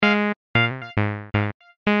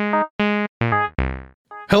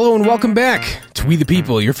Hello and welcome back to We the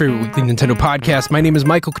People, your favorite weekly Nintendo podcast. My name is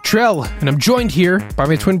Michael Cottrell, and I'm joined here by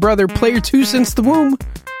my twin brother, player 2 since the womb.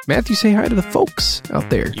 Matthew, say hi to the folks out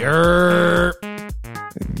there. Yerp.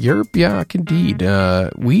 Yerp, yeah, indeed.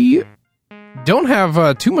 We don't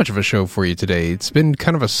have too much of a show for you today. It's been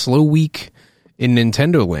kind of a slow week in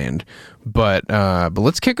Nintendo land, but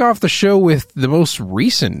let's kick off the show with the most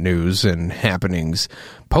recent news and happenings.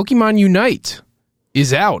 Pokemon Unite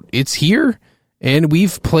is out. It's here. And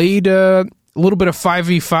we've played a little bit of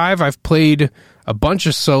 5v5. I've played a bunch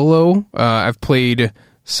of solo. I've played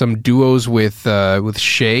some duos with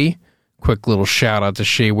Shay. Quick little shout out to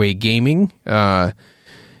Shayway Gaming. What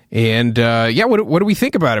do we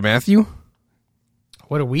think about it, Matthew?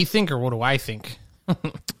 What do we think, or what do I think?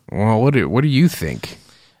 Well, what do you think?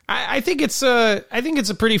 I think it's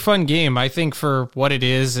a pretty fun game. I think for what it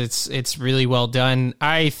is, it's really well done.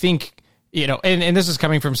 I think. And this is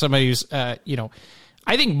coming from somebody who's, I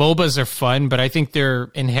think MOBAs are fun, but I think they're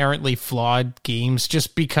inherently flawed games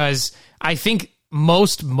just because I think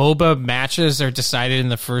most MOBA matches are decided in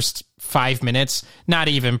the first 5 minutes, not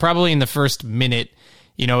even, probably in the first minute.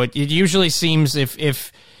 It usually seems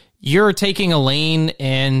if you're taking a lane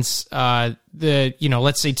and,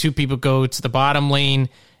 let's say two people go to the bottom lane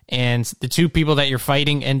and the two people that you're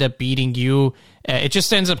fighting end up beating you, it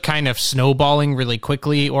just ends up kind of snowballing really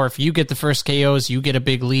quickly. Or if you get the first KOs, you get a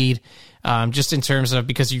big lead, just in terms of,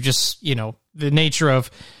 because you just, the nature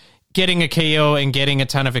of getting a KO and getting a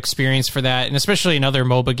ton of experience for that. And especially in other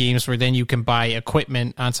MOBA games where then you can buy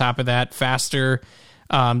equipment on top of that faster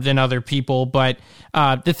than other people. But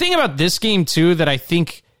the thing about this game too, that I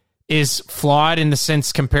think is flawed in the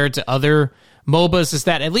sense compared to other MOBAs, is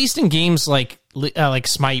that at least in games like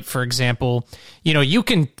Smite, for example, you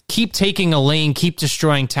can keep taking a lane, keep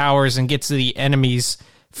destroying towers, and get to the enemy's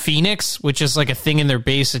Phoenix, which is like a thing in their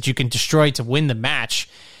base that you can destroy to win the match.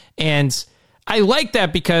 And I like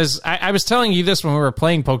that because I was telling you this when we were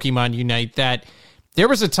playing Pokemon Unite, that there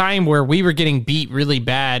was a time where we were getting beat really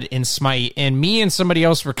bad in Smite, and me and somebody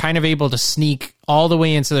else were kind of able to sneak all the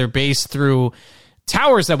way into their base through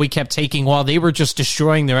towers that we kept taking while they were just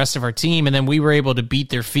destroying the rest of our team, and then we were able to beat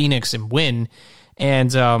their Phoenix and win.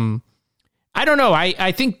 And I don't know,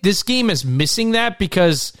 I think this game is missing that,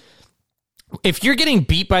 because if you're getting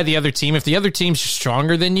beat by the other team, if the other team's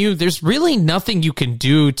stronger than you, there's really nothing you can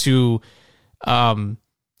do to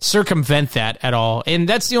circumvent that at all. And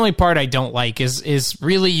that's the only part I don't like, is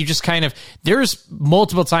really you just kind of, there's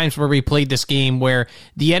multiple times where we played this game where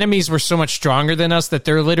the enemies were so much stronger than us that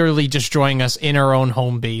they're literally destroying us in our own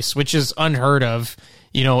home base, which is unheard of,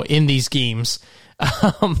 in these games.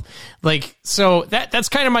 So that's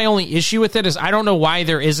kind of my only issue with it, is I don't know why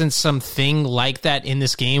there isn't something like that in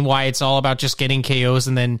this game, why it's all about just getting KOs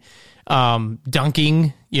and then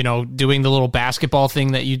dunking, doing the little basketball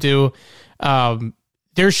thing that you do.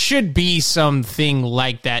 There should be something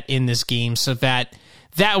like that in this game, so that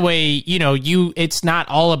way, it's not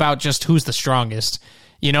all about just who's the strongest,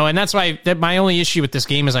 and that's why my only issue with this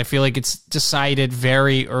game is I feel like it's decided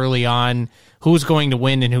very early on who's going to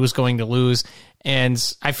win and who's going to lose.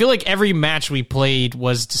 And I feel like every match we played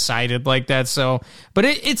was decided like that. So, but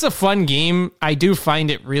it's a fun game. I do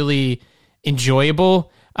find it really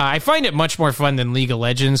enjoyable. I find it much more fun than League of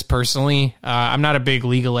Legends, personally. I'm not a big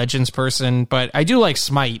League of Legends person, but I do like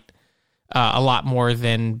Smite a lot more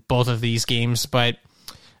than both of these games. But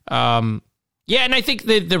and I think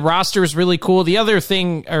the roster is really cool. The other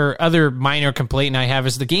thing, or other minor complaint I have,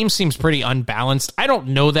 is the game seems pretty unbalanced. I don't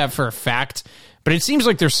know that for a fact, but it seems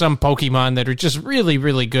like there's some Pokemon that are just really,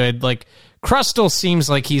 really good. Like Crustle seems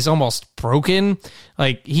like he's almost broken.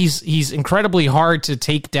 Like he's incredibly hard to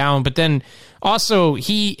take down, but then also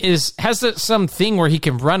he has some thing where he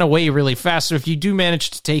can run away really fast. So if you do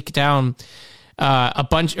manage to take down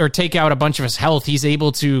take out a bunch of his health, he's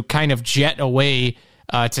able to kind of jet away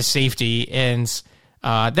to safety, and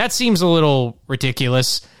that seems a little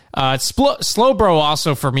ridiculous. Slowbro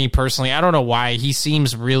also, for me personally, I don't know why, he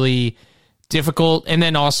seems really difficult, and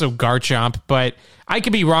then also Garchomp, but I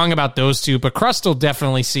could be wrong about those two, but Crustle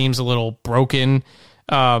definitely seems a little broken.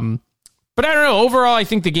 But I don't know, overall I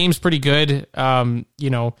think the game's pretty good.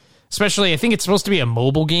 Especially I think it's supposed to be a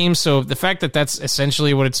mobile game, so the fact that that's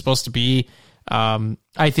essentially what it's supposed to be,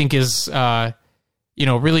 I think is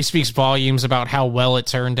really speaks volumes about how well it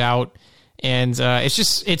turned out. And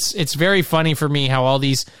it's very funny for me how all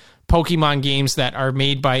these Pokemon games that are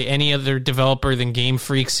made by any other developer than Game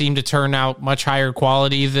Freak seem to turn out much higher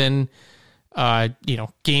quality than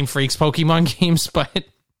Game Freak's Pokemon games. But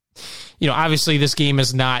obviously this game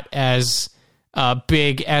is not as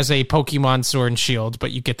big as a Pokemon Sword and Shield,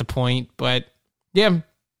 but you get the point. But yeah,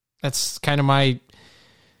 that's kind of my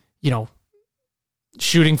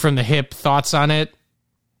shooting from the hip. Thoughts on it?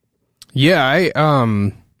 Yeah,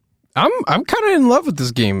 I'm kind of in love with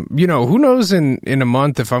this game. Who knows in a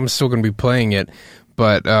month if I'm still going to be playing it.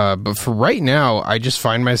 But for right now, I just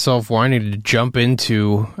find myself wanting to jump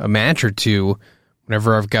into a match or two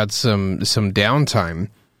whenever I've got some downtime.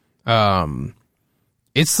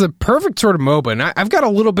 It's the perfect sort of MOBA, and I've got a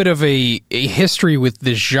little bit of a history with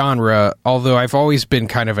this genre, although I've always been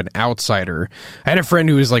kind of an outsider. I had a friend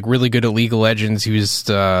who was like really good at League of Legends. He was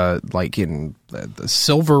like in the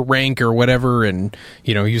silver rank or whatever, and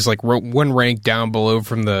he was like one rank down below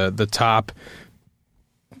from the top.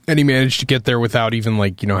 And he managed to get there without even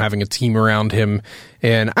having a team around him.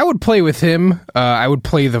 And I would play with him. I would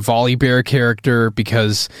play the Volley Bear character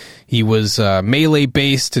because he was melee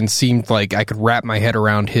based and seemed like I could wrap my head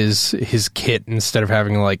around his kit instead of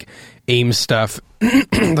having aim stuff.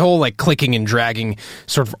 The whole clicking and dragging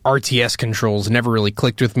sort of RTS controls never really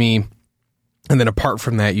clicked with me. And then apart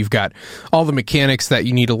from that, you've got all the mechanics that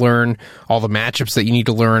you need to learn, all the matchups that you need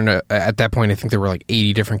to learn. At that point, I think there were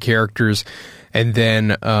 80 different characters. And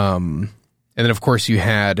then of course, you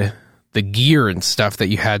had the gear and stuff that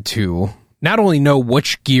you had to not only know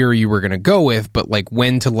which gear you were going to go with, but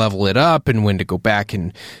when to level it up and when to go back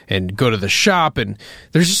and go to the shop. And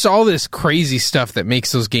there's just all this crazy stuff that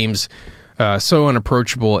makes those games so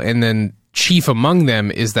unapproachable. And then chief among them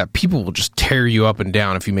is that people will just tear you up and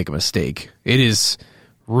down if you make a mistake. It is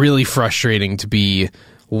really frustrating to be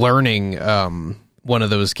learning one of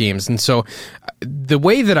those games. And so the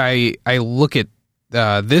way that I look at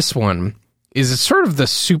this one is it's sort of the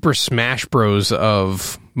Super Smash Bros.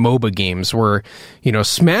 Of MOBA games where,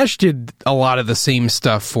 Smash did a lot of the same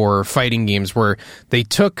stuff for fighting games where they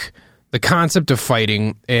took the concept of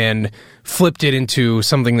fighting and flipped it into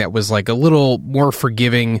something that was a little more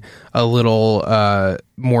forgiving, a little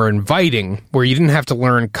more inviting, where you didn't have to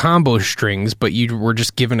learn combo strings, but you were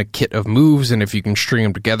just given a kit of moves, and if you can string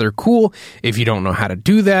them together, cool. If you don't know how to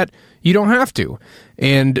do that, you don't have to.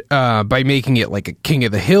 And by making it like a King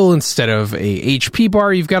of the Hill instead of a HP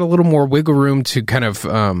bar, you've got a little more wiggle room to kind of,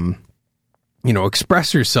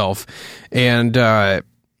 express yourself. And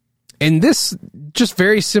this just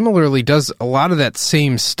very similarly does a lot of that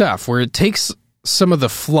same stuff where it takes some of the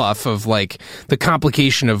fluff of the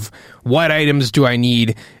complication of what items do I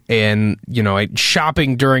need and,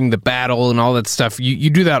 shopping during the battle and all that stuff. You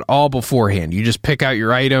do that all beforehand. You just pick out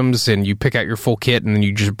your items and you pick out your full kit and then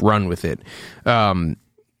you just run with it.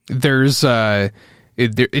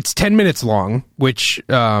 It's 10 minutes long, which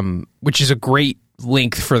is a great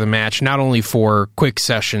length for the match, not only for quick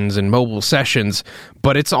sessions and mobile sessions,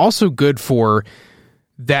 but it's also good for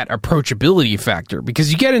that approachability factor,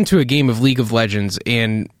 because you get into a game of League of Legends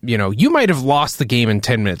and, you might have lost the game in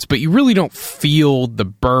 10 minutes, but you really don't feel the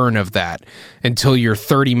burn of that until you're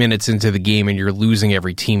 30 minutes into the game and you're losing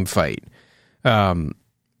every team fight.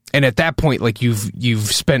 And at that point, you've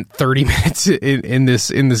spent 30 minutes in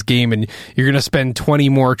this game, and you're going to spend 20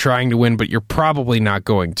 more trying to win, but you're probably not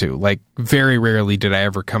going to. Very rarely did I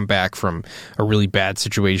ever come back from a really bad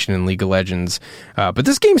situation in League of Legends. But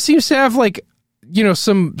this game seems to have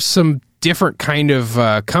some different kind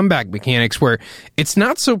of comeback mechanics where it's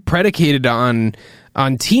not so predicated on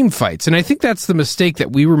team fights. And I think that's the mistake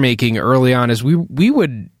that we were making early on, is we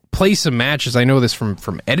would play some matches. I know this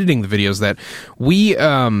from editing the videos, that we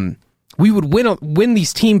would win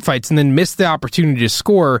these team fights and then miss the opportunity to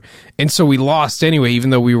score, and so we lost anyway, even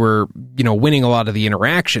though we were winning a lot of the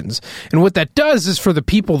interactions. And what that does is, for the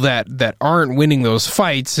people that aren't winning those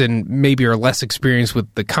fights and maybe are less experienced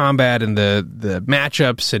with the combat and the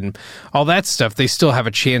matchups and all that stuff, they still have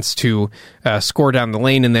a chance to score down the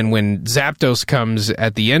lane. And then when Zapdos comes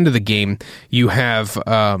at the end of the game, you have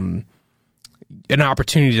an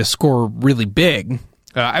opportunity to score really big.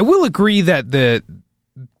 I will agree that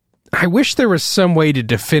I wish there was some way to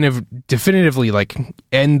definitively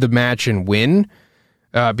end the match and win,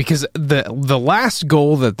 because the last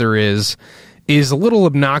goal that there is a little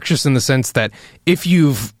obnoxious in the sense that this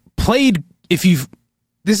is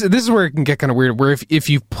where it can get kind of weird, where if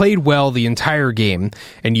you've played well the entire game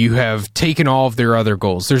and you have taken all of their other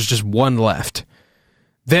goals, there's just one left.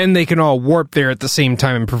 Then they can all warp there at the same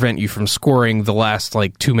time and prevent you from scoring the last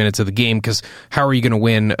 2 minutes of the game, because how are you going to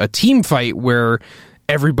win a team fight where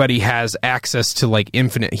everybody has access to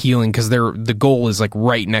infinite healing, because the goal is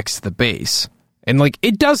right next to the base? And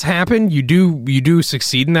it does happen. You do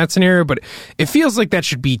succeed in that scenario, but it feels like that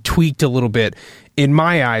should be tweaked a little bit in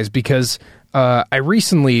my eyes, because I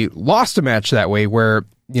recently lost a match that way where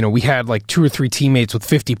we had 2 or 3 teammates with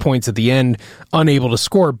 50 points at the end, unable to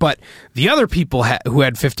score, but the other people who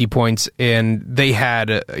had 50 points and they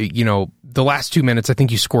had, the last 2 minutes, I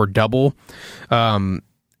think you scored double.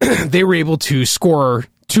 They were able to score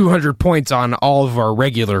 200 points on all of our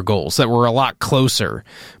regular goals that were a lot closer.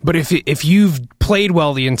 But if you've played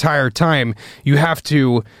well the entire time, you have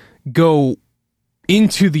to go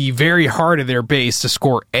into the very heart of their base to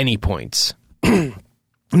score any points.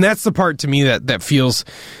 And that's the part to me that feels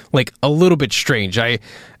like a little bit strange. I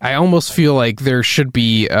almost feel like there should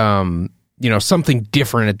be something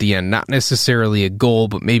different at the end, not necessarily a goal,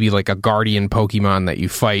 but maybe like a guardian Pokemon that you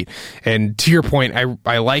fight. And to your point,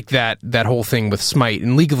 I like that whole thing with Smite.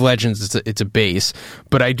 In League of Legends, it's a base,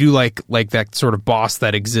 but I do like that sort of boss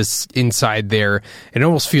that exists inside there. It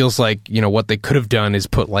almost feels like, what they could have done is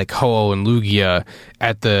put like Ho-Oh and Lugia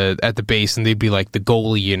at the base, and they'd be like the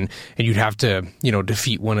goalie, and you'd have to,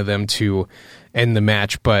 defeat one of them to end the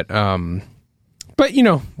match. But that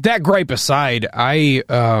gripe aside,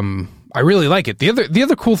 I really like it. The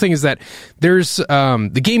other cool thing is that there's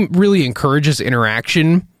the game really encourages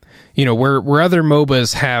interaction. Where other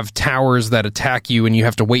MOBAs have towers that attack you and you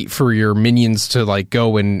have to wait for your minions to like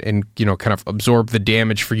go and kind of absorb the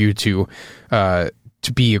damage for you to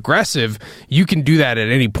be aggressive. You can do that at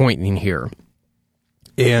any point in here.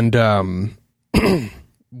 And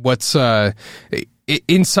what's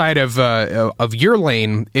inside of your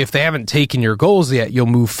lane, if they haven't taken your goals yet, you'll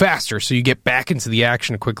move faster, so you get back into the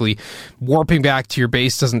action quickly. Warping back to your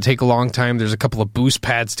base doesn't take a long time. There's a couple of boost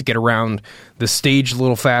pads to get around the stage a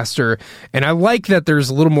little faster, and I like that there's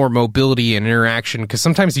a little more mobility and interaction, because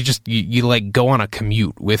sometimes you like go on a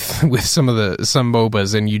commute with some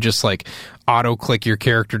MOBAs, and you just like auto click your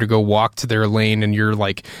character to go walk to their lane, and you're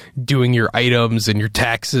like doing your items and your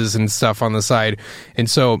taxes and stuff on the side. And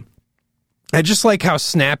so I just like how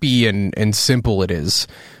snappy and simple it is.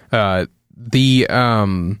 It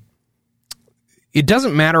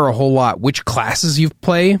doesn't matter a whole lot which classes you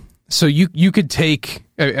play. So you could take,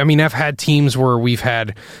 I've had teams where we've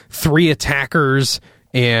had 3 attackers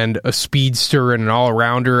and a speedster and an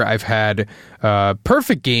all-arounder. I've had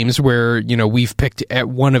perfect games where, we've picked at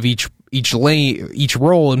one of each lane, each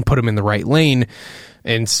role, and put them in the right lane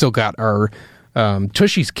and still got our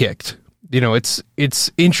tushies kicked.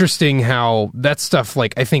 It's interesting how that stuff,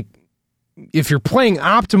 like, I think if you're playing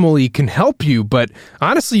optimally, can help you, but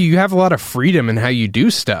honestly, you have a lot of freedom in how you do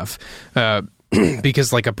stuff.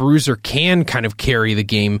 Because like a bruiser can kind of carry the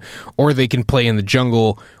game, or they can play in the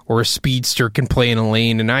jungle, or a speedster can play in a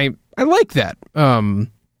lane, and I like that.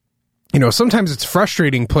 Sometimes it's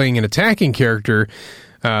frustrating playing an attacking character,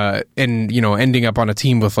 and ending up on a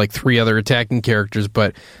team with like 3 other attacking characters,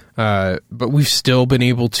 but we've still been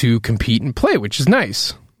able to compete and play, which is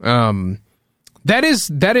nice. That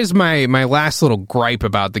is my last little gripe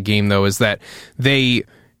about the game, though, is that they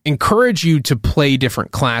encourage you to play different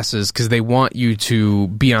classes because they want you to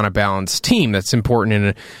be on a balanced team. That's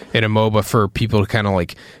important in a MOBA for people to kind of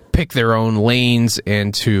like pick their own lanes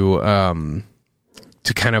and to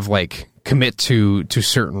kind of like commit to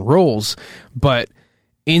certain roles. But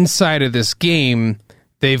inside of this game,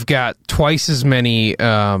 they've got twice as many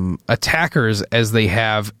attackers as they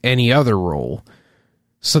have any other role.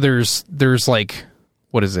 So there's like,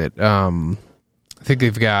 what is it? I think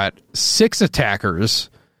they've got 6 attackers.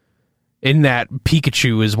 In that,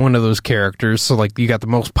 Pikachu is one of those characters. So like you got the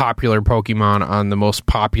most popular Pokemon on the most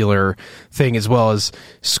popular thing, as well as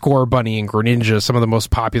Scorbunny and Greninja, some of the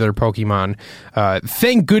most popular Pokemon.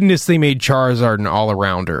 Thank goodness they made Charizard an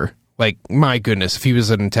all-arounder. Like, my goodness, if he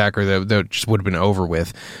was an attacker, that just would have been over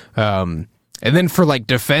with. And then for, like,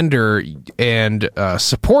 defender and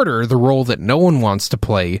supporter, the role that no one wants to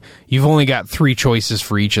play, you've only got 3 choices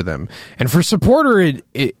for each of them. And for supporter,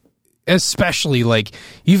 it especially, like,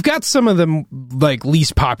 you've got some of the, like,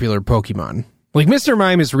 least popular Pokemon. Like, Mr.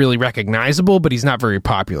 Mime is really recognizable, but he's not very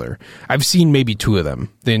popular. I've seen maybe 2 of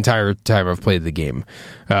them the entire time I've played the game.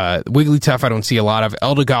 Wigglytuff I don't see a lot of.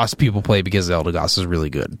 Eldegoss people play because Eldegoss is really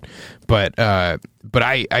good. But I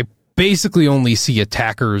basically only see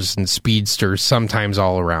attackers and speedsters, sometimes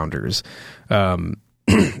all-arounders.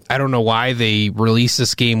 I don't know why they released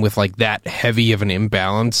this game with like that heavy of an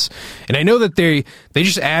imbalance. And I know that they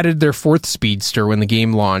just added their 4th speedster when the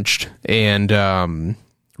game launched, and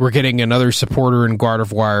we're getting another supporter in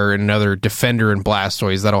Gardevoir and another defender in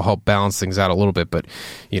Blastoise. That'll help balance things out a little bit, but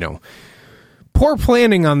poor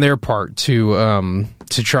planning on their part to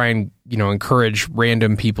try and encourage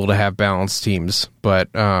random people to have balanced teams. But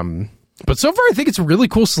so far I think it's a really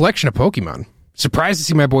cool selection of Pokemon. Surprised to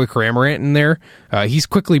see my boy Cramorant in there. He's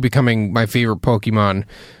quickly becoming my favorite Pokemon.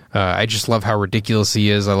 I just love how ridiculous he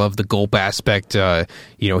is. I love the gulp aspect.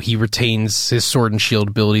 He retains his Sword and Shield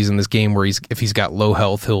abilities in this game, where if he's got low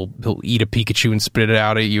health, he'll eat a Pikachu and spit it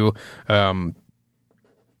out at you.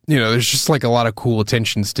 there's just like a lot of cool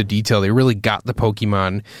attentions to detail. They really got the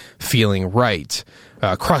Pokemon feeling right.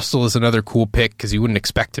 Crustle is another cool pick because you wouldn't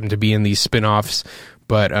expect him to be in these spin-offs,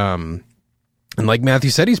 but and like Matthew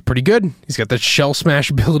said, he's pretty good. He's got that shell smash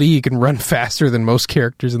ability. He can run faster than most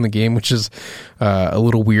characters in the game, which is a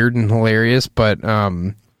little weird and hilarious, but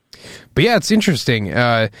yeah, it's interesting.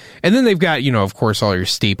 And then they've got, of course, all your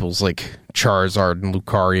staples like Charizard and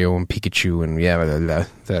Lucario and Pikachu and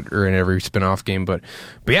that are in every spin-off game. But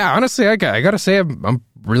yeah, honestly, I gotta say I'm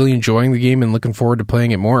really enjoying the game and looking forward to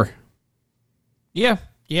playing it more. Yeah.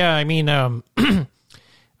 I mean, I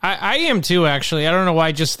am too, actually. I don't know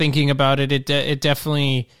why, just thinking about it, it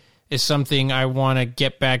definitely is something I want to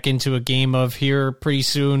get back into a game of here pretty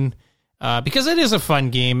soon. Because it is a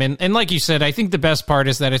fun game, and like you said, I think the best part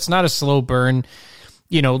is that it's not a slow burn.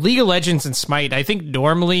 League of Legends and Smite, I think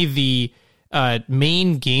normally the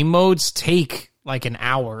main game modes take like an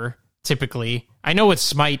hour, typically. I know with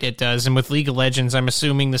Smite it does, and with League of Legends, I'm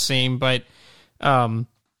assuming the same, but, and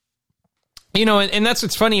that's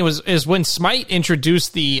what's funny is when Smite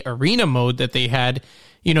introduced the arena mode that they had,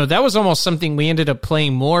 that was almost something we ended up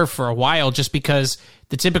playing more for a while, just because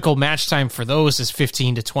the typical match time for those is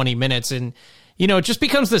 15 to 20 minutes. And, it just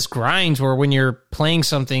becomes this grind where when you're playing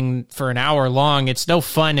something for an hour long, it's no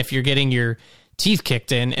fun if you're getting your teeth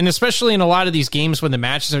kicked in. And especially in a lot of these games when the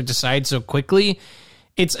matches are decided so quickly,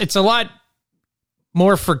 it's a lot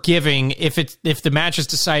more forgiving if the match is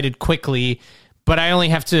decided quickly, but I only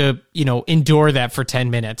have to, endure that for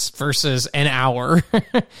 10 minutes versus an hour.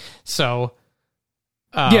 So...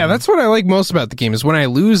 yeah, that's what I like most about the game is when I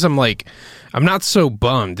lose, I'm not so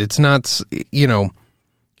bummed. It's not,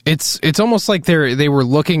 it's almost like they were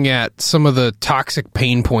looking at some of the toxic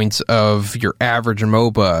pain points of your average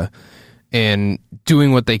MOBA and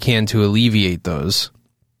doing what they can to alleviate those.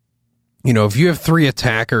 If you have 3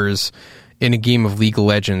 attackers in a game of League of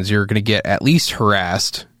Legends, you're going to get at least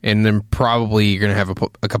harassed, and then probably you're going to have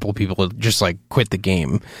a couple of people just like quit the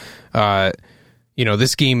game.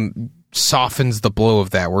 This game softens the blow of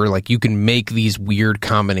that, where like you can make these weird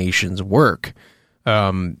combinations work.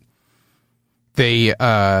 And then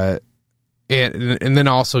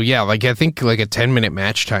also, yeah, like I think like a 10-minute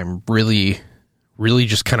match time really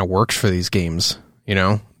just kind of works for these games.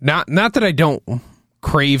 Not that I don't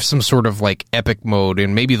crave some sort of like epic mode,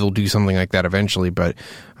 and maybe they'll do something like that eventually, but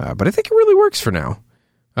I think it really works for now.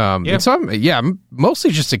 And so I'm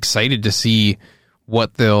mostly just excited to see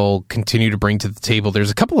what they'll continue to bring to the table.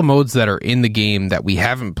 There's a couple of modes that are in the game that we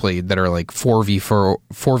haven't played that are like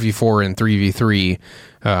 4v4 and 3v3.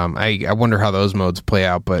 I wonder how those modes play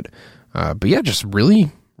out, but yeah, just really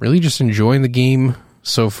just enjoying the game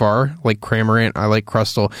so far. Like Cramorant, I like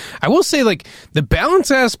Crustle. I will say, like, the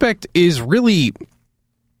balance aspect is really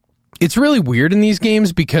weird in these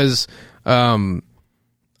games because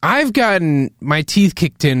I've gotten my teeth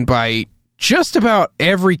kicked in by just about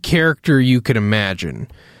every character you could imagine.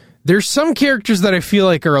 There's some characters that I feel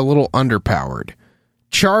like are a little underpowered.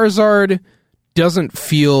 Charizard doesn't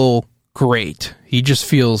feel great. He just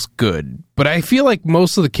feels good. But I feel like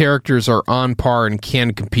most of the characters are on par and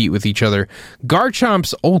can compete with each other.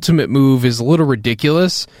 Garchomp's ultimate move is a little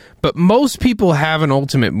ridiculous, but most people have an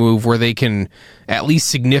ultimate move where they can at least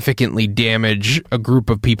significantly damage a group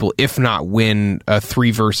of people, if not win a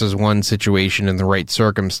 3 versus 1 situation in the right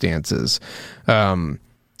circumstances. So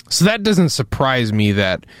that doesn't surprise me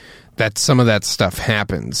that some of that stuff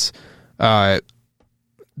happens.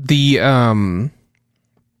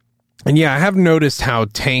 And yeah, I have noticed how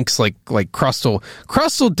tanks like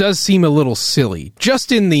Crustle does seem a little silly,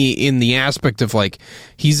 just in the aspect of like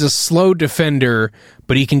he's a slow defender,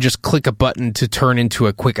 but he can just click a button to turn into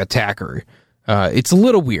a quick attacker. It's a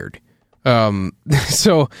little weird.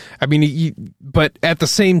 So I mean, but at the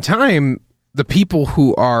same time, the people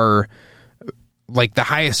who are like the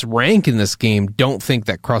highest rank in this game don't think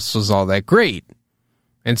that Crustle's all that great,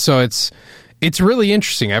 and so it's really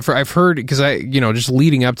interesting. I've heard, because just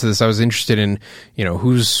leading up to this, I was interested in,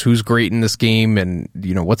 who's great in this game and,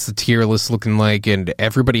 what's the tier list looking like, and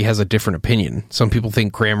everybody has a different opinion. Some people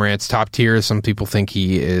think Cramorant's top tier, some people think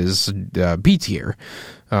he is B tier.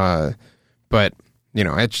 But,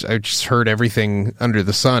 I just heard everything under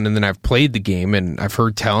the sun, and then I've played the game, and I've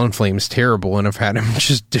heard Talonflame's terrible, and I've had him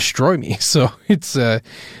just destroy me. So it's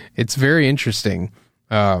very interesting.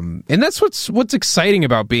 And that's what's exciting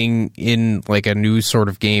about being in like a new sort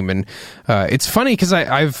of game. And it's funny because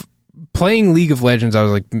I've playing League of Legends.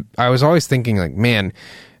 I was always thinking like, man,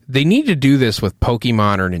 they need to do this with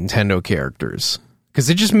Pokemon or Nintendo characters, because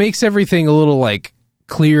it just makes everything a little like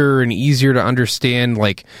clearer and easier to understand.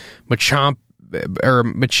 Like Machamp or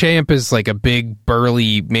Machamp is like a big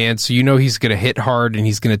burly man, so you know he's going to hit hard and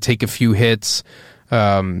he's going to take a few hits.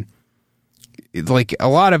 Like a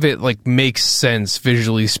lot of it like makes sense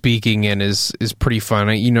visually speaking and is pretty fun.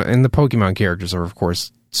 And the Pokemon characters are of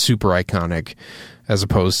course super iconic, as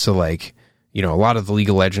opposed to like, a lot of the League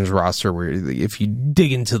of Legends roster where if you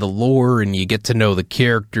dig into the lore and you get to know the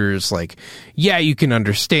characters, like, yeah, you can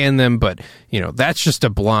understand them, but that's just a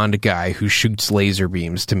blonde guy who shoots laser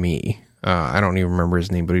beams to me. I don't even remember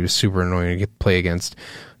his name, but he was super annoying to play against.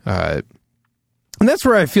 And that's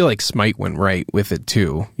where I feel like Smite went right with it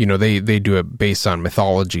too. They do it based on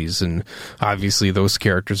mythologies, and obviously those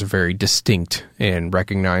characters are very distinct and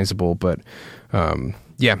recognizable. But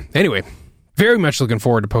yeah, anyway, very much looking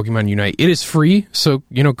forward to Pokemon Unite. It is free, so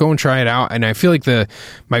go and try it out. And I feel like the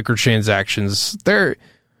microtransactions, they're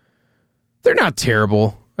not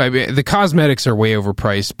terrible. I mean, the cosmetics are way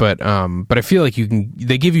overpriced, but I feel like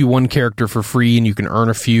they give you one character for free and you can earn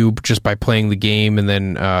a few just by playing the game, and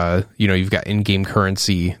then you've got in-game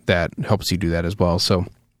currency that helps you do that as well. So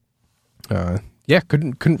yeah,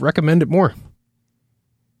 couldn't recommend it more.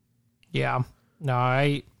 Yeah, no,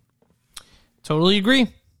 I totally agree.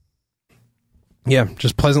 Yeah,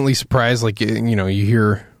 just pleasantly surprised. Like, you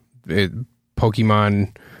hear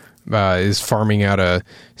Pokemon is farming out a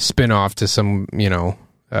spin-off to some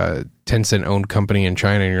Tencent owned company in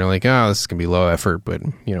China, and you're like, this is gonna be low effort, but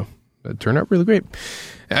it turned out really great.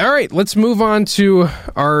 All right, let's move on to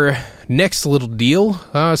our next little deal.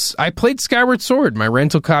 I played Skyward Sword. My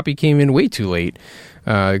rental copy came in way too late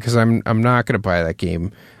because I'm not gonna buy that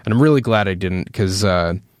game, and I'm really glad I didn't, because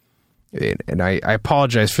and I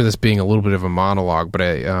apologize for this being a little bit of a monologue, but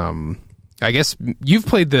I guess you've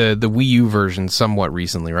played the Wii U version somewhat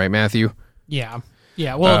recently, right, Matthew? Yeah.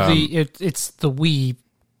 Well, it's the Wii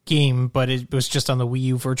game, but it was just on the Wii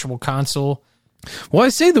U Virtual Console. Well, I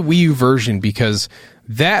say the Wii U version because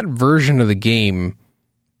that version of the game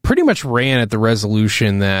pretty much ran at the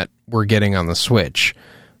resolution that we're getting on the Switch.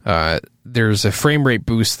 There's a frame rate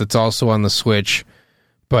boost that's also on the Switch,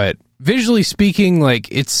 but visually speaking, like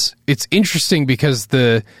it's interesting because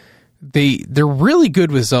they're really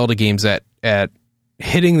good with Zelda games at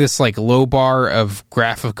hitting this like low bar of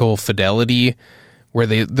graphical fidelity, where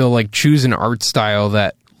they'll like choose an art style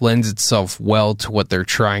that lends itself well to what they're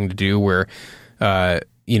trying to do, where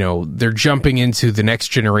they're jumping into the next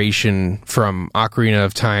generation from Ocarina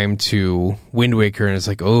of Time to Wind Waker, and it's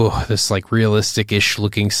like, oh, this like realistic-ish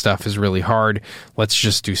looking stuff is really hard. Let's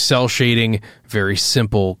just do cell shading, very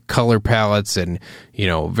simple color palettes, and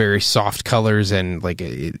very soft colors, and like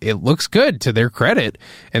it looks good to their credit.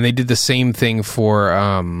 And they did the same thing for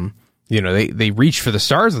they reached for the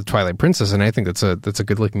stars with Twilight Princess, and I think that's a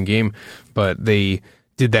good looking game, but they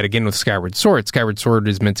did that again with Skyward Sword. Skyward Sword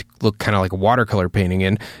is meant to look kind of like a watercolor painting,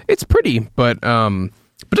 and it's pretty, but it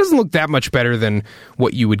doesn't look that much better than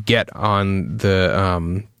what you would get on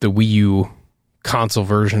the Wii U console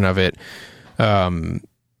version of it. And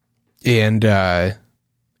then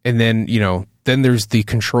then there's the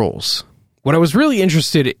controls. What I was really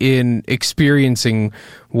interested in experiencing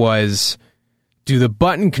was, do the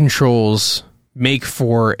button controls make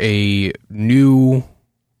for a new,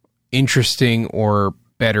 interesting, or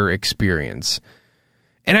better experience?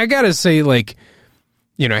 And I gotta say, like,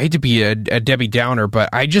 I hate to be a Debbie Downer, but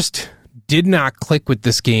I just did not click with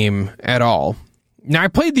this game at all. Now, I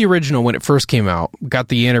played the original when it first came out, got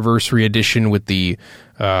the anniversary edition with the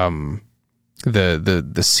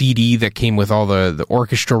CD that came with all the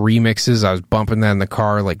orchestral remixes. I was bumping that in the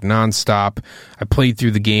car like nonstop. I played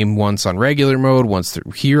through the game once on regular mode, once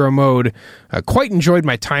through hero mode. I quite enjoyed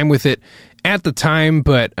my time with it at the time,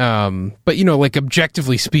 but like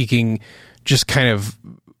objectively speaking, just kind of,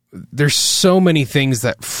 there's so many things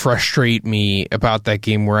that frustrate me about that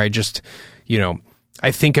game, where I just,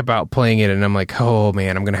 I think about playing it and I'm like, oh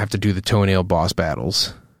man, I'm going to have to do the toenail boss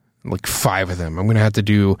battles. Like 5 of them. I'm going to have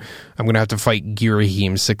to fight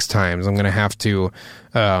Girahim 6 times. I'm going to have to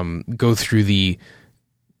go through the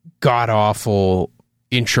god-awful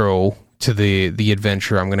intro to the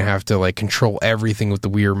adventure. I'm going to have to like control everything with the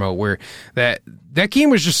Wii remote, where that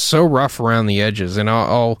game was just so rough around the edges. And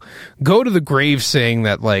I'll go to the grave saying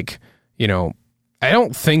that, like, I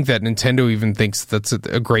don't think that Nintendo even thinks that's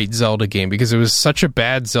a great Zelda game, because it was such a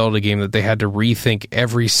bad Zelda game that they had to rethink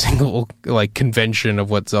every single like convention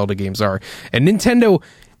of what Zelda games are. And Nintendo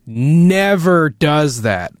never does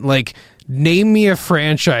that. Like, name me a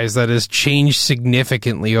franchise that has changed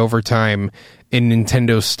significantly over time in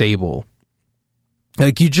Nintendo's stable.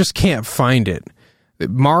 Like, you just can't find it.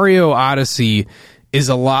 Mario Odyssey is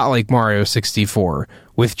a lot like Mario 64,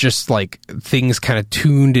 with just like things kind of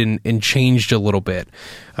tuned and changed a little bit.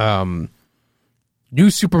 New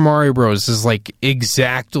Super Mario Bros. Is like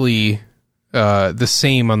exactly the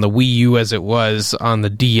same on the Wii U as it was on the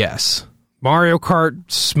DS. Mario Kart,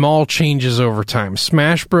 small changes over time.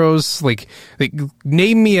 Smash Bros, like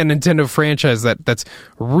name me a Nintendo franchise that's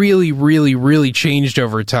really, really, really changed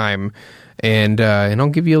over time. And I'll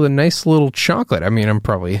give you a nice little chocolate. I mean,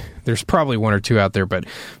 there's probably one or two out there, but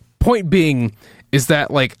point being is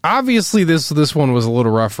that, like, obviously this one was a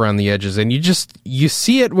little rough around the edges, and you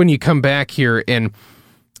see it when you come back here, and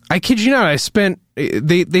I kid you not,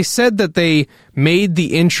 they said that they made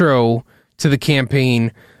the intro to the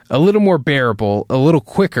campaign a little more bearable, a little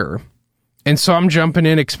quicker, and so I'm jumping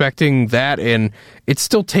in expecting that, and it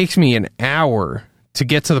still takes me an hour to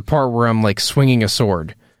get to the part where I'm, like, swinging a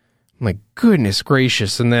sword. I'm like, goodness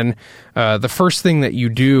gracious, and then the first thing that you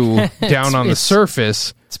do down on the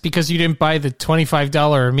surface... It's because you didn't buy the $25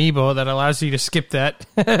 amiibo that allows you to skip that.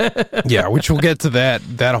 Yeah, which we'll get to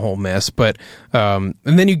that whole mess. But and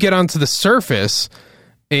then you get onto the surface,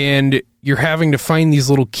 and you're having to find these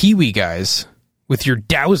little Kiwi guys with your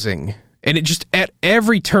dowsing. And it just, at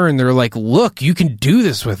every turn, they're like, look, you can do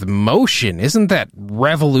this with motion. Isn't that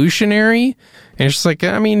revolutionary? And it's just like,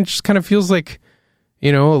 I mean, it just kind of feels like,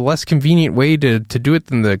 a less convenient way to do it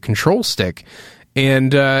than the control stick.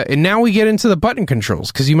 And now we get into the button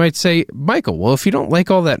controls, because you might say, Michael, well, if you don't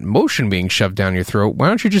like all that motion being shoved down your throat, why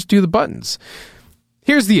don't you just do the buttons?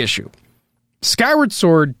 Here's the issue. Skyward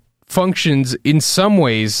Sword functions in some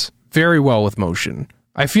ways very well with motion.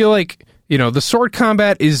 I feel like, the sword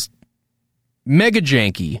combat is mega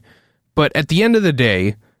janky, but at the end of the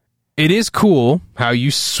day, it is cool how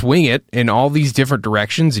you swing it in all these different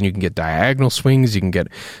directions, and you can get diagonal swings, you can get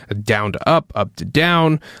down to up to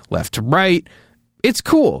down, left to right. It's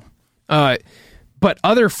cool. But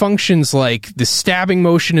other functions like the stabbing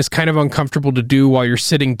motion is kind of uncomfortable to do while you're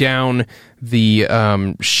sitting down.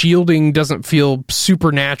 The shielding doesn't feel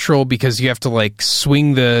supernatural because you have to like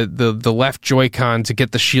swing the left Joy-Con to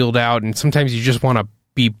get the shield out, and sometimes you just want to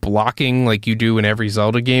be blocking like you do in every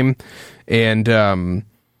Zelda game. And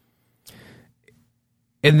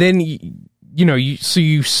then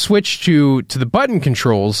you switch to the button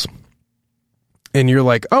controls. And you're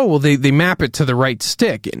like, oh, well, they map it to the right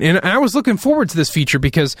stick. And I was looking forward to this feature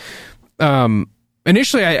because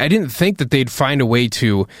initially I didn't think that they'd find a way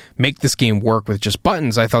to make this game work with just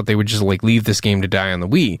buttons. I thought they would just like leave this game to die on the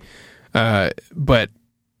Wii. But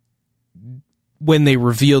when they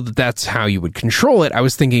revealed that that's how you would control it, I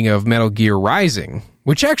was thinking of Metal Gear Rising,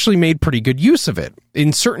 which actually made pretty good use of it.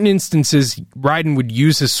 In certain instances, Raiden would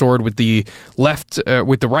use his sword with the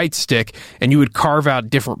right stick, and you would carve out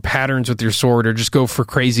different patterns with your sword or just go for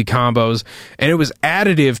crazy combos. And it was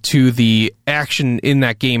additive to the action in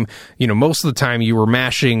that game. Most of the time you were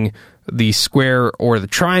mashing the square or the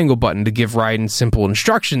triangle button to give Raiden simple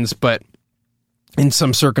instructions, but in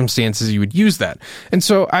some circumstances you would use that. And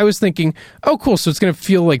so I was thinking, oh, cool, so it's going to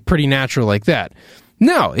feel like pretty natural like that.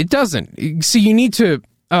 No, it doesn't. See, you need to...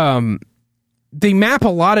 they map a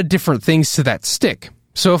lot of different things to that stick.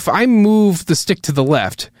 So if I move the stick to the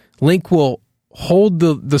left, Link will hold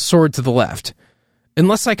the sword to the left.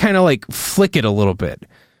 Unless I kind of like flick it a little bit,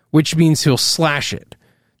 which means he'll slash it.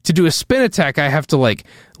 To do a spin attack, I have to like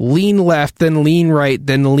lean left, then lean right,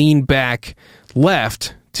 then lean back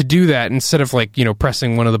left to do that, instead of like,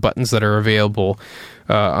 pressing one of the buttons that are available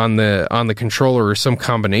on the controller or some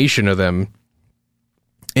combination of them.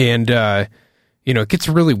 And, it gets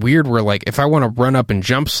really weird where, like, if I want to run up and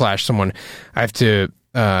jump slash someone, I have to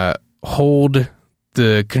hold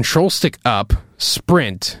the control stick up,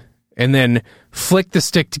 sprint, and then flick the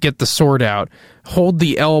stick to get the sword out, hold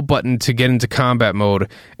the L button to get into combat mode,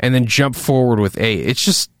 and then jump forward with A. It's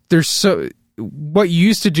just, what you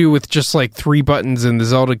used to do with just like 3 buttons in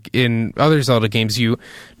other Zelda games, you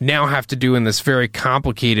now have to do in this very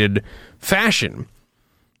complicated fashion.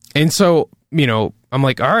 And so, I'm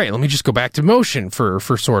like, all right, let me just go back to motion for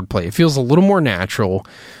swordplay. It feels a little more natural.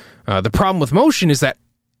 The problem with motion is that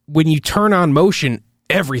when you turn on motion,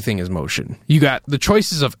 everything is motion. You got the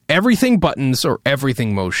choices of everything buttons or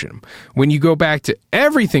everything motion. When you go back to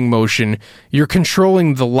everything motion, you're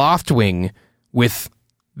controlling the loft wing with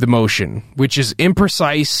the motion, which is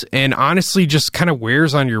imprecise and honestly just kind of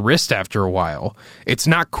wears on your wrist after a while. It's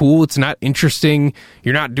not cool. It's not interesting.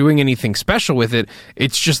 You're not doing anything special with it.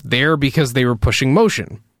 It's just there because they were pushing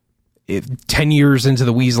motion. 10 years into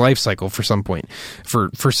the Wii's life cycle for some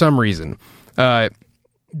reason. The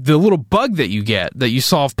little bug that you get that you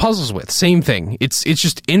solve puzzles with, same thing. It's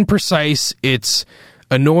just imprecise. It's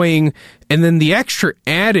annoying. And then the extra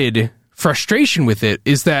added frustration with it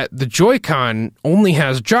is that the Joy-Con only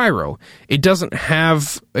has gyro. It doesn't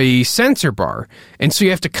have a sensor bar. And so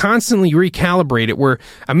you have to constantly recalibrate it, where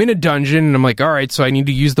I'm in a dungeon and I'm like, all right, so I need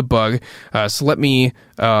to use the bug. So let me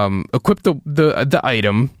equip the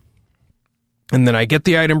item. And then I get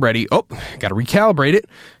the item ready. Oh, got to recalibrate it.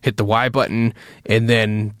 Hit the Y button, and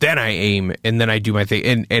then I aim, and then I do my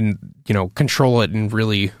thing, and control it in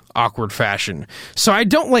really awkward fashion. So I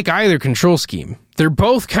don't like either control scheme. They're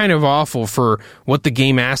both kind of awful for what the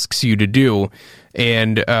game asks you to do,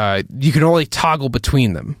 and you can only toggle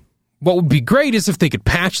between them. What would be great is if they could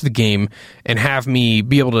patch the game and have me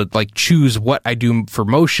be able to like choose what I do for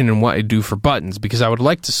motion and what I do for buttons, because I would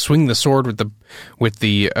like to swing the sword with that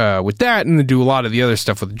and then do a lot of the other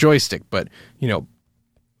stuff with the joystick. But the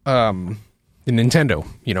Nintendo,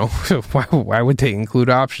 why would they include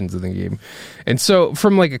options in the game? And so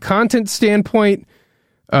from like a content standpoint,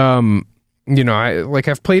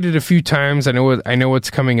 I've played it a few times. I know what's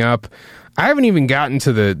coming up. I haven't even gotten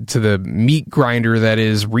to the meat grinder that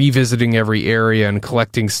is revisiting every area and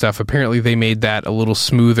collecting stuff. Apparently they made that a little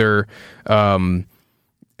smoother. I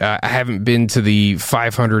haven't been to the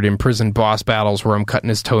 500 imprisoned boss battles where I'm cutting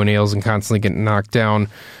his toenails and constantly getting knocked down.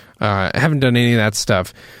 I haven't done any of that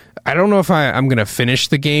stuff. I don't know if I'm going to finish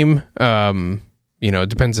the game. It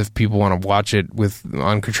depends if people want to watch it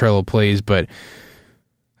on Contrello Plays, but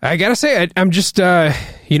I gotta say, I'm just, I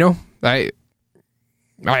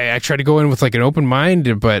try to go in with like an open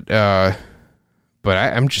mind, but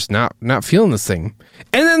I'm just not feeling this thing.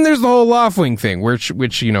 And then there's the whole Loftwing thing, which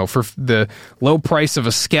for the low price of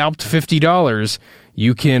a scalped $50,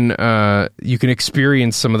 you can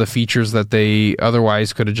experience some of the features that they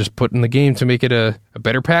otherwise could have just put in the game to make it a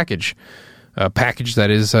better package, a package that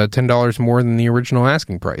is $10 more than the original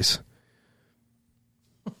asking price.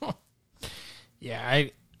 Yeah,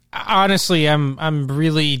 honestly, I'm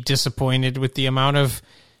really disappointed with the amount of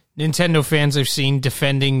Nintendo fans I've seen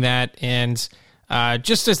defending that, and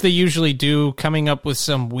just as they usually do, coming up with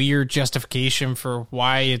some weird justification for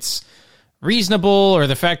why it's reasonable, or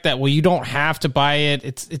the fact that, well, you don't have to buy it.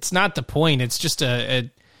 It's not the point. It's just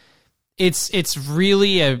it's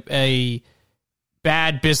really a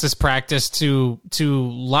bad business practice to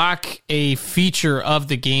lock a feature of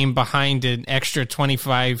the game behind an extra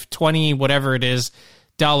 $20, whatever it is,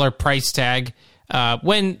 dollar price tag,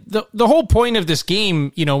 when the whole point of this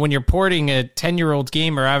game, when you're porting a 10-year-old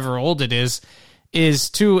game or however old it is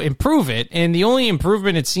to improve it. And the only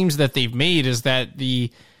improvement it seems that they've made is that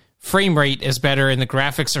the frame rate is better and the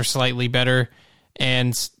graphics are slightly better.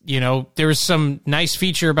 And, there's some nice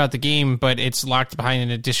feature about the game, but it's locked behind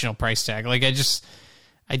an additional price tag. Like, I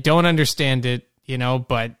don't understand it,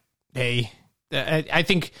 but hey, I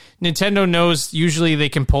think Nintendo knows usually they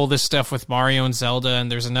can pull this stuff with Mario and Zelda, and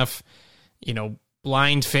there's enough,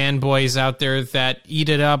 blind fanboys out there that eat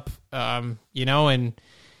it up, and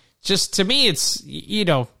just to me, it's,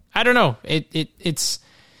 I don't know. It's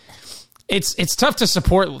tough to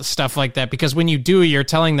support stuff like that, because when you do, you're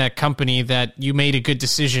telling that company that you made a good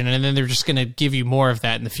decision, and then they're just going to give you more of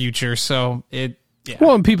that in the future. So yeah.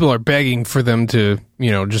 Well, and people are begging for them to,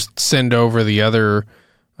 just send over the other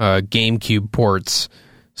GameCube ports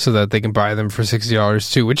so that they can buy them for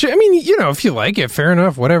 $60 too, which, I mean, if you like it, fair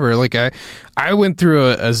enough, whatever. Like, I went through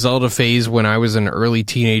a Zelda phase when I was an early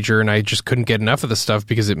teenager, and I just couldn't get enough of the stuff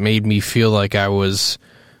because it made me feel like I was,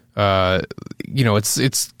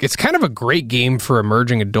 it's kind of a great game for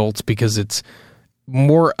emerging adults because it's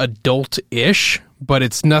more adult-ish, but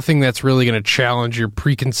it's nothing that's really going to challenge your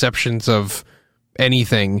preconceptions of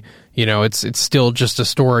anything. It's still just a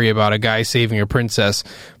story about a guy saving a princess,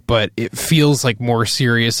 but it feels like more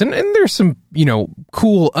serious, and there's some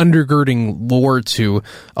cool undergirding lore to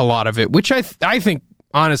a lot of it, which I think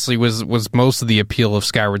honestly was most of the appeal of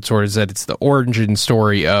Skyward Sword, is that it's the origin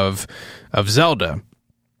story of Zelda.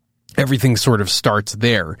 Everything sort of starts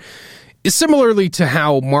there. Similarly to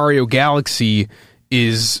how Mario Galaxy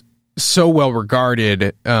is so well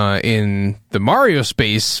regarded in the Mario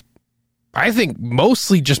space, I think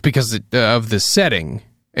mostly just because of the setting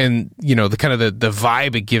and, the kind of the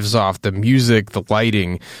vibe it gives off, the music, the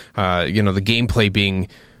lighting, the gameplay being,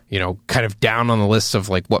 kind of down on the list of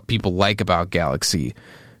like what people like about Galaxy.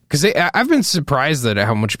 Because I've been surprised at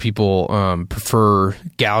how much people prefer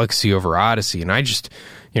Galaxy over Odyssey. And I just,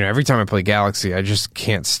 every time I play Galaxy, I just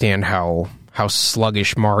can't stand how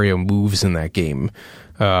sluggish Mario moves in that game.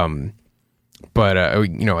 But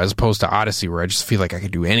as opposed to Odyssey, where I just feel like I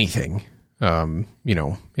could do anything.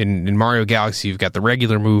 In Mario Galaxy, you've got the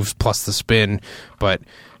regular moves plus the spin, but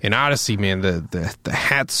in Odyssey, man, the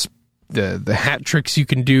hats, the hat tricks you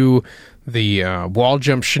can do, the wall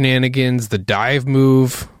jump shenanigans, the dive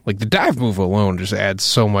move. Like, the dive move alone just adds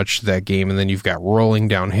so much to that game, and then you've got rolling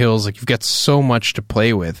down hills. Like, you've got so much to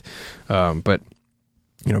play with. But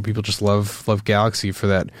people just love Galaxy for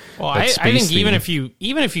that. Well, that I think theme.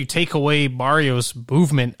 even if you take away Mario's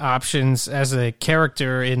movement options as a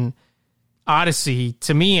character in Odyssey,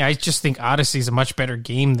 to me, I just think Odyssey is a much better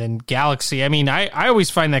game than Galaxy. I mean, I always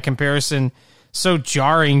find that comparison so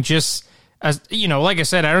jarring. Just as like I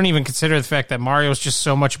said, I don't even consider the fact that Mario is just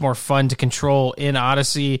so much more fun to control in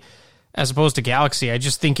Odyssey as opposed to Galaxy. I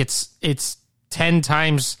just think it's 10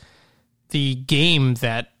 times the game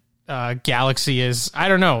that Galaxy is. I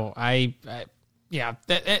don't know.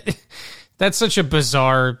 That's such a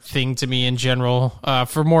bizarre thing to me in general,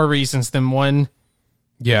 for more reasons than one.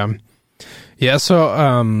 Yeah.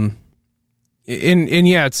 So,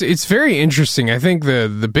 it's very interesting. I think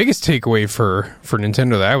the biggest takeaway for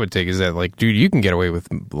Nintendo that I would take is that, like, dude, you can get away with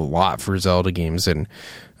a lot for Zelda games, and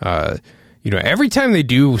every time they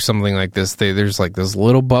do something like this, there's like this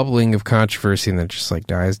little bubbling of controversy, and then just like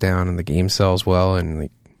dies down, and the game sells well, and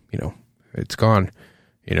like it's gone.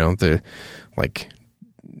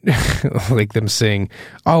 Like them saying,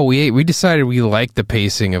 "Oh, we decided we liked the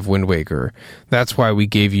pacing of Wind Waker. That's why we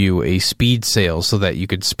gave you a speed sale so that you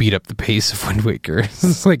could speed up the pace of Wind Waker."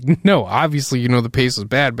 It's like, no, obviously the pace was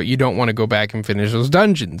bad, but you don't want to go back and finish those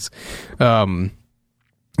dungeons. And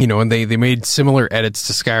they made similar edits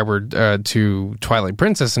to to Twilight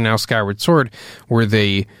Princess and now Skyward Sword, where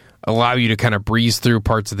they allow you to kind of breeze through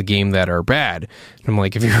parts of the game that are bad. And I'm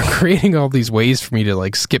like, if you're creating all these ways for me to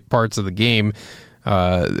like skip parts of the game,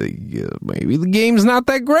 maybe the game's not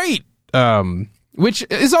that great. Which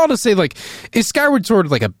is all to say, like, is Skyward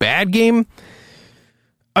Sword like a bad game?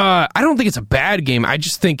 I don't think it's a bad game. I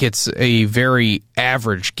just think it's a very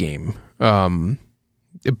average game. But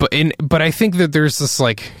I think that there's this,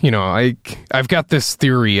 like, I've got this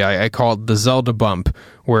theory. I call it the Zelda bump,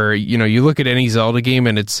 where you look at any Zelda game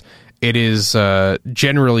and it is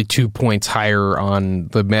generally 2 points higher on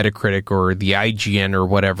the Metacritic or the IGN or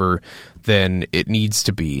whatever than it needs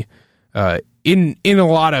to be. In a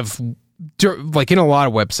lot of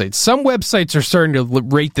websites, some websites are starting to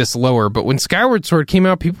rate this lower. But when Skyward Sword came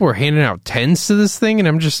out, people were handing out 10s to this thing, and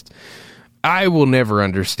I will never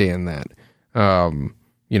understand that.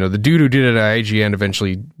 The dude who did it at IGN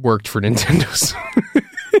eventually worked for Nintendo. So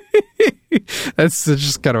that's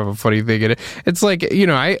just kind of a funny thing. And it's like,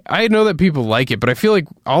 I know that people like it, but I feel like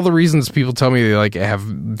all the reasons people tell me they like it have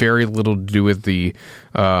very little to do with the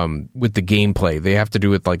gameplay. They have to do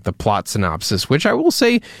with like the plot synopsis, which I will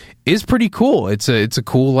say is pretty cool. It's a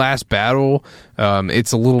cool last battle.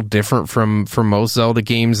 It's a little different from most Zelda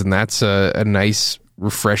games, and that's a nice,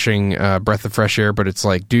 refreshing breath of fresh air. But it's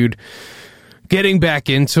like, dude, getting back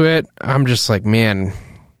into it, I'm just like, man,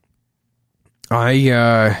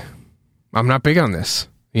 I'm not big on this.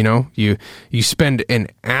 You spend an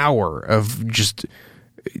hour of just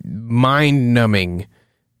mind-numbing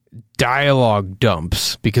dialogue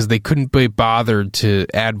dumps because they couldn't be bothered to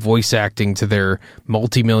add voice acting to their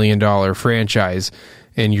multi-million-dollar franchise,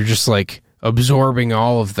 and you're just like absorbing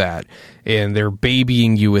all of that, and they're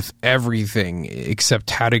babying you with everything except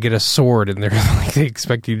how to get a sword, and they're like, they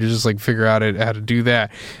expect you to just like figure out how to do that,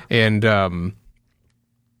 and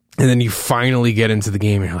then you finally get into the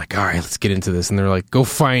game and you're like, all right, let's get into this. And they're like, go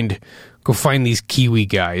find these Kiwi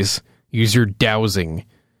guys, use your dowsing,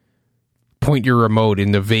 point your remote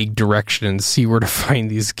in the vague direction and see where to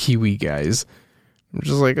find these Kiwi guys. I'm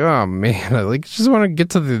just like, oh man, I just want to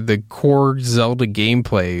get to the core Zelda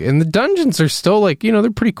gameplay. And the dungeons are still like,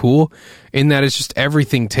 they're pretty cool in that it's just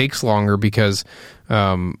everything takes longer because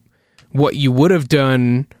what you would have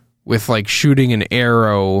done with like shooting an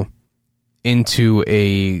arrow into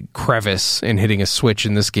a crevice and hitting a switch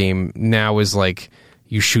in this game now is like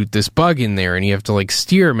you shoot this bug in there and you have to like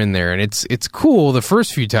steer them in there, and it's cool the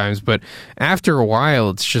first few times, but after a while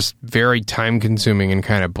it's just very time consuming and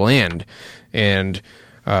kind of bland. And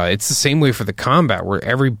it's the same way for the combat, where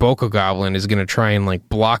every Bokogoblin is going to try and like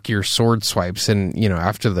block your sword swipes, and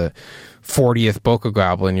after the 40th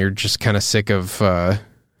Bokogoblin you're just kind of sick of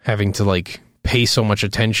having to like pay so much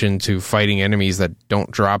attention to fighting enemies that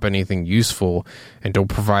don't drop anything useful and don't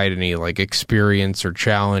provide any like experience or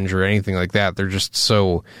challenge or anything like that. They're just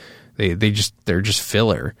they're just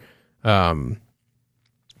filler. And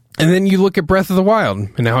then you look at Breath of the Wild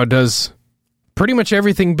and how it does pretty much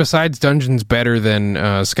everything besides dungeons better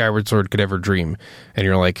than Skyward Sword could ever dream. And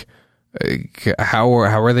you're like, how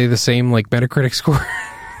are they the same like Metacritic score?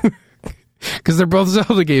 Because they're both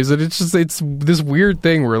Zelda games, and it's this weird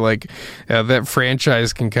thing where like that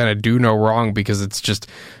franchise can kind of do no wrong because it's just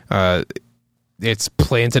it's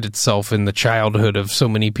planted itself in the childhood of so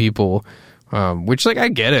many people. Which, like, I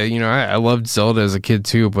get it. You know, I loved Zelda as a kid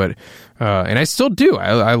too, but and I still do.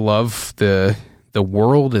 I love the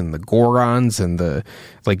world and the Gorons and the,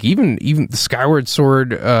 like, even the Skyward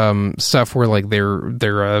Sword stuff where, like,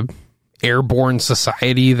 they're a airborne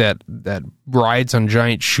society that rides on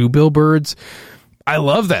giant shoebill birds. I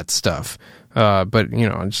love that stuff. But, you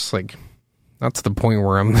know, I'm just like, not to the point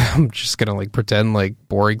where I'm just gonna, like, pretend like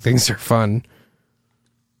boring things are fun.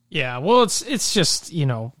 Yeah, well, it's just, you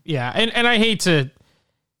know, yeah, and I hate to,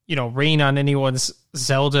 you know, rain on anyone's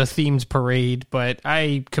Zelda themed parade, but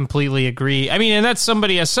I completely agree. I mean, and that's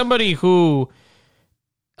somebody who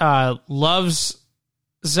loves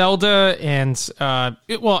Zelda and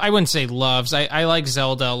well, I wouldn't say loves. I like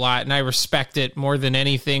Zelda a lot and I respect it more than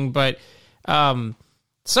anything, but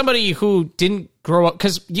somebody who didn't grow up,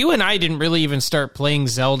 because you and I didn't really even start playing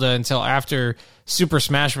Zelda until after Super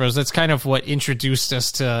Smash Bros. That's kind of what introduced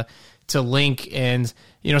us to Link, and,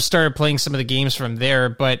 you know, started playing some of the games from there.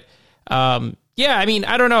 But yeah, I mean,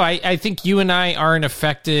 I don't know. I think you and I aren't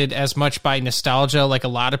affected as much by nostalgia like a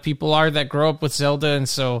lot of people are that grow up with Zelda, and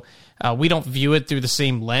so we don't view it through the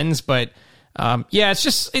same lens. But yeah, it's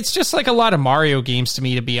just like a lot of Mario games to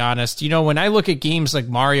me, to be honest. You know, when I look at games like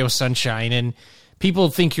Mario Sunshine, and people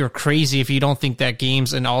think you're crazy if you don't think that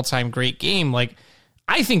game's an all-time great game, like,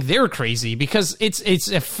 I think they're crazy, because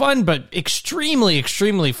it's a fun but extremely,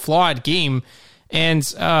 extremely flawed game. And,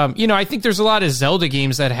 you know, I think there's a lot of Zelda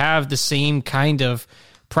games that have the same kind of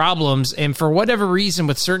problems. And for whatever reason,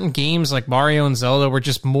 with certain games like Mario and Zelda, we're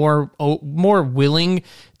just more willing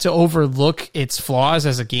to overlook its flaws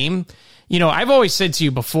as a game. You know, I've always said to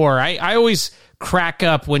you before, I always crack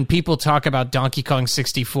up when people talk about Donkey Kong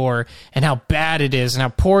 64 and how bad it is and how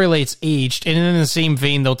poorly it's aged, and in the same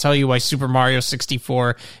vein they'll tell you why Super Mario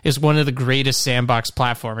 64 is one of the greatest sandbox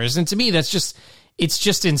platformers. And to me, it's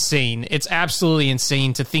just insane. It's absolutely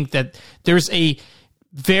insane to think that there's a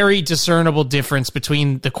very discernible difference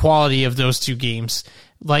between the quality of those two games.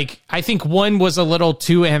 Like, I think one was a little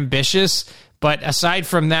too ambitious, but aside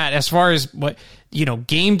from that, as far as what, you know,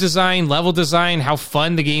 game design, level design, how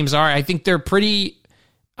fun the games are, I think they're pretty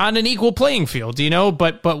on an equal playing field, you know,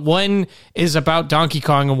 but one is about Donkey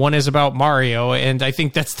Kong and one is about Mario, and I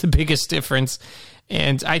think that's the biggest difference.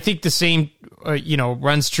 And I think the same, you know,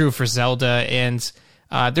 runs true for Zelda, and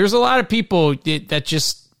there's a lot of people that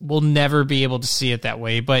just will never be able to see it that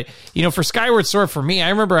way. But, you know, for Skyward Sword, for me, I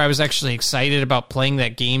remember I was actually excited about playing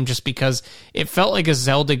that game just because it felt like a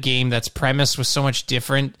Zelda game that's premise was so much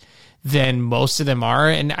different than most of them are,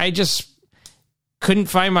 and I just couldn't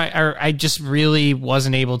find I just really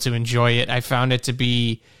wasn't able to enjoy it. I found it to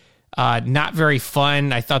be not very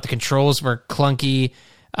fun. I thought the controls were clunky,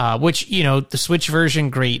 which, you know, the Switch version,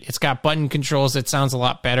 great. It's got button controls. That sounds a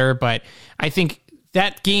lot better, but I think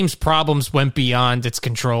that game's problems went beyond its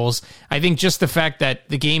controls. I think just the fact that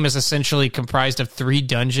the game is essentially comprised of 3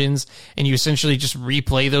 dungeons and you essentially just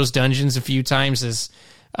replay those dungeons a few times is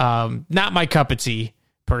not my cup of tea,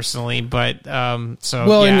 personally. But so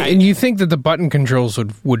well, yeah, and you think that the button controls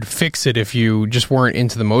would fix it if you just weren't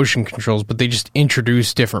into the motion controls, but they just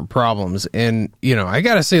introduced different problems. And, you know, I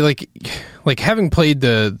gotta say, like having played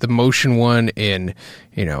the motion one and,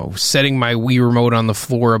 you know, setting my Wii remote on the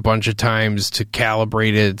floor a bunch of times to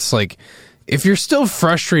calibrate it, it's like, if you're still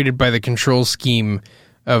frustrated by the control scheme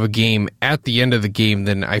of a game at the end of the game,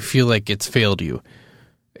 then I feel like it's failed you.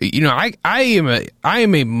 You know, I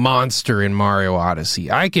am a monster in Mario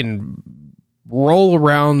Odyssey. I can roll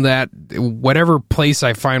around that whatever place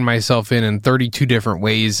I find myself in 32 different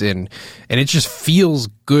ways, and it just feels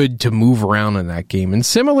good to move around in that game. And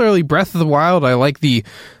similarly, Breath of the Wild, I like the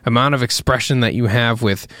amount of expression that you have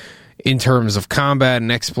in terms of combat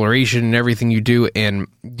and exploration and everything you do. And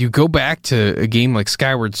you go back to a game like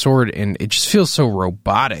Skyward Sword, and it just feels so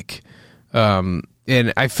robotic.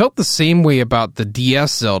 And I felt the same way about the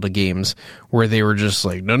DS Zelda games, where they were just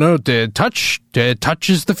like, no, touch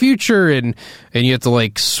is the future, and you have to,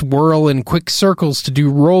 like, swirl in quick circles to do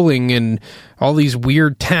rolling and all these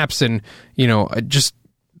weird taps, and, you know, just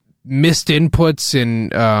missed inputs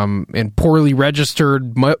and poorly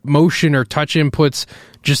registered motion or touch inputs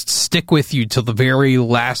just stick with you till the very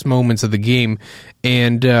last moments of the game.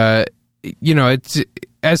 And you know, it's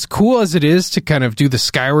as cool as it is to kind of do the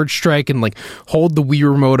Skyward Strike and, like, hold the Wii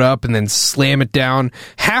remote up and then slam it down.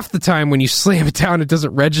 Half the time when you slam it down, it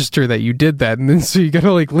doesn't register that you did that, and then so you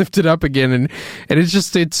gotta, like, lift it up again, and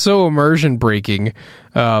it's so immersion breaking.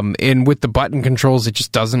 And with the button controls, it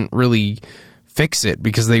just doesn't really fix it,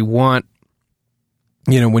 because they want,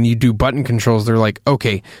 you know, when you do button controls, they're like,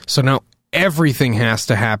 okay, so now everything has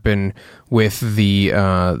to happen with the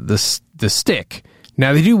the stick.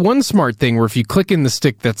 Now, they do one smart thing where if you click in the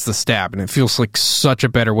stick, that's the stab, and it feels like such a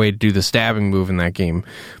better way to do the stabbing move in that game.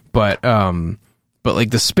 But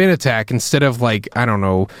like the spin attack, instead of like, I don't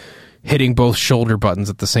know, hitting both shoulder buttons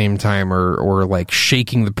at the same time or like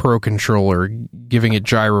shaking the Pro Controller, giving it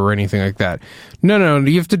gyro or anything like that. No,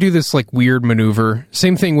 you have to do this like weird maneuver.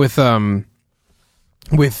 Same thing with the,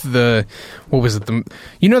 what was it?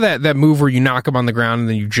 You know that move where you knock them on the ground and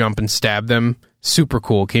then you jump and stab them? Super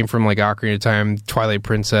cool. Came from like Ocarina of Time, Twilight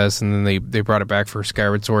Princess, and then they brought it back for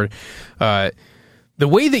Skyward Sword. The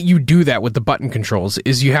way that you do that with the button controls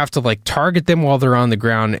is you have to like target them while they're on the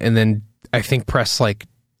ground, and then I think press like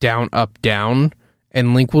down, up, down,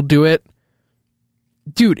 and Link will do it.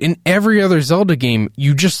 Dude, in every other Zelda game,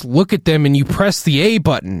 you just look at them and you press the A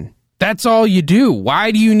button. That's all you do. Why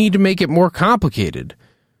do you need to make it more complicated?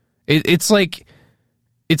 It's like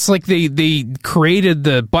they created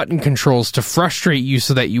the button controls to frustrate you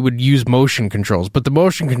so that you would use motion controls, but the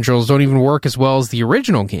motion controls don't even work as well as the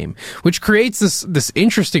original game, which creates this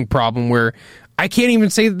interesting problem where I can't even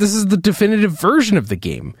say that this is the definitive version of the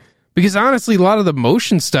game. Because honestly, a lot of the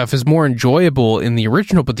motion stuff is more enjoyable in the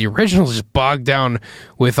original, but the original is just bogged down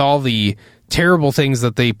with all the terrible things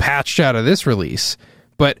that they patched out of this release.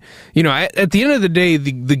 But, you know, at the end of the day,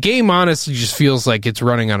 the game honestly just feels like it's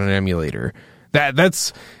running on an emulator.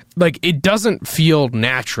 That's like, it doesn't feel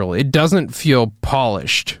natural. It doesn't feel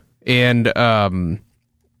polished. And I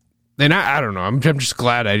don't know. I'm just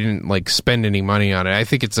glad I didn't like spend any money on it. I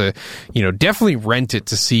think it's definitely rent it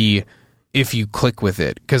to see if you click with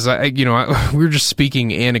it. Because we were just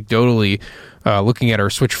speaking anecdotally, looking at our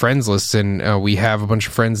Switch friends list, and we have a bunch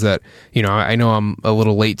of friends that, I know I'm a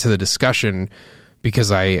little late to the discussion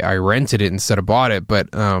because I rented it instead of bought it, but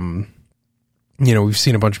we've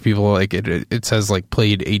seen a bunch of people like it says like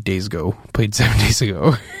played 8 days ago, played 7 days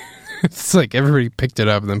ago. It's like everybody picked it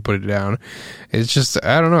up and then put it down. It's just,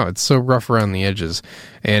 I don't know, it's so rough around the edges.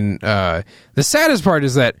 And the saddest part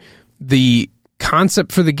is that the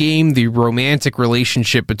concept for the game, the romantic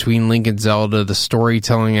relationship between Link and Zelda, the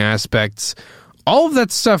storytelling aspects, all of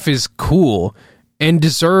that stuff is cool and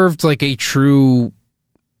deserved like a true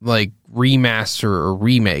like remaster or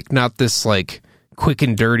remake, not this like quick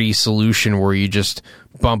and dirty solution where you just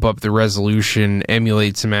bump up the resolution,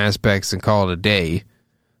 emulate some aspects, and call it a day.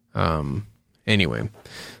 Anyway,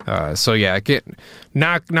 so yeah,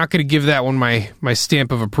 not going to give that one my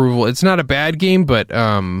stamp of approval. It's not a bad game, but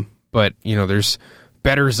there's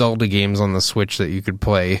better Zelda games on the Switch that you could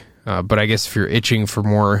play. But I guess if you're itching for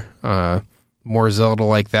more Zelda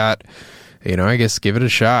like that, I guess give it a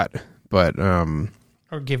shot. But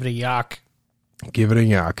or give it a yak. Give it a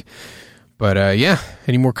yak. But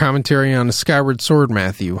any more commentary on the Skyward Sword,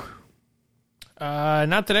 Matthew?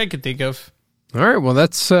 Not that I could think of. All right, well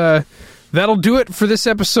that'll do it for this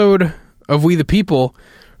episode of We the People.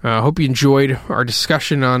 Hope you enjoyed our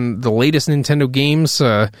discussion on the latest Nintendo games.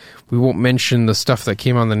 We won't mention the stuff that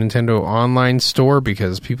came on the Nintendo Online store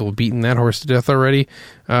because people have beaten that horse to death already.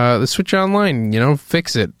 The Switch Online,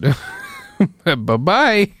 fix it.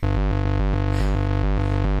 Bye-bye.